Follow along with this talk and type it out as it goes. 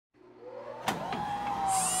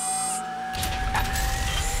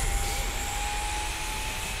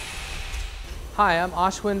Hi, I'm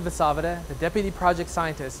Ashwin Vasavada, the Deputy Project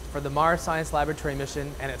Scientist for the Mars Science Laboratory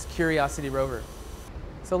mission and its Curiosity rover.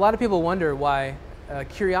 So a lot of people wonder why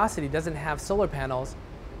Curiosity doesn't have solar panels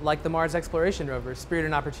like the Mars Exploration Rover, Spirit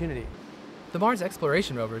and Opportunity. The Mars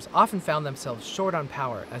Exploration Rovers often found themselves short on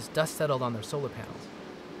power as dust settled on their solar panels.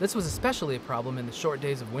 This was especially a problem in the short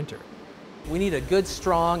days of winter. We need a good,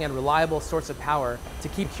 strong, and reliable source of power to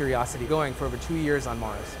keep Curiosity going for over 2 years on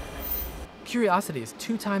Mars. Curiosity is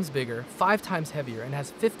 2 times bigger, 5 times heavier, and has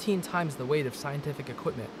 15 times the weight of scientific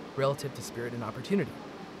equipment relative to Spirit and Opportunity.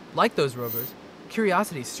 Like those rovers,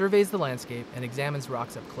 Curiosity surveys the landscape and examines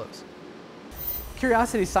rocks up close.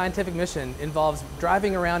 Curiosity's scientific mission involves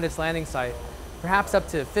driving around its landing site, perhaps up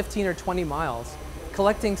to 15 or 20 miles,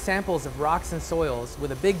 collecting samples of rocks and soils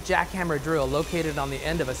with a big jackhammer drill located on the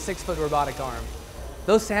end of a 6-foot robotic arm.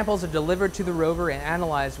 Those samples are delivered to the rover and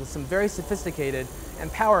analyzed with some very sophisticated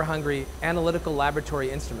and power-hungry analytical laboratory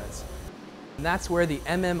instruments. And that's where the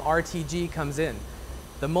MMRTG comes in.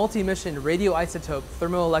 The multi-mission radioisotope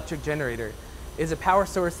thermoelectric generator is a power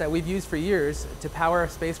source that we've used for years to power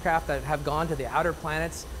spacecraft that have gone to the outer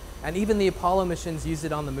planets, and even the Apollo missions used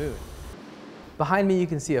it on the moon. Behind me you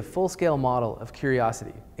can see a full-scale model of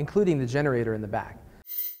Curiosity, including the generator in the back.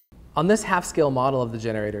 On this half-scale model of the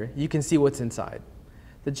generator, you can see what's inside.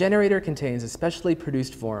 The generator contains a specially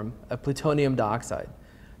produced form of plutonium dioxide.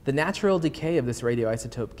 The natural decay of this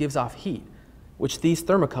radioisotope gives off heat, which these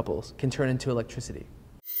thermocouples can turn into electricity.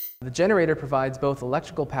 The generator provides both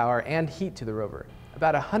electrical power and heat to the rover.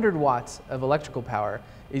 About 100 watts of electrical power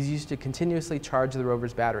is used to continuously charge the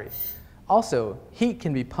rover's battery. Also, heat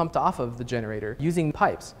can be pumped off of the generator using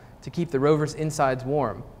pipes to keep the rover's insides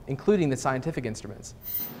warm, including the scientific instruments.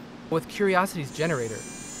 With Curiosity's generator,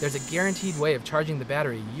 there's a guaranteed way of charging the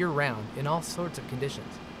battery year-round in all sorts of conditions.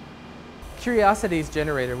 Curiosity's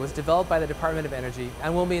generator was developed by the Department of Energy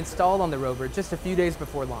and will be installed on the rover just a few days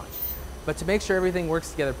before launch. But to make sure everything works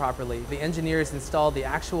together properly, the engineers installed the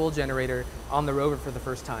actual generator on the rover for the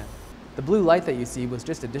first time. The blue light that you see was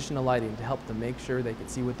just additional lighting to help them make sure they could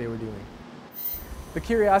see what they were doing. The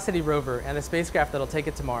Curiosity rover and the spacecraft that'll take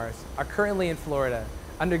it to Mars are currently in Florida,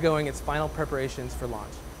 undergoing its final preparations for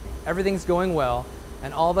launch. Everything's going well,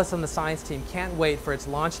 and all of us on the science team can't wait for its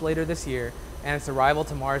launch later this year and its arrival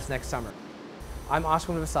to Mars next summer. I'm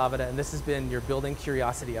Ashwin Vasavada, and this has been your Building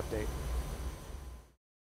Curiosity Update.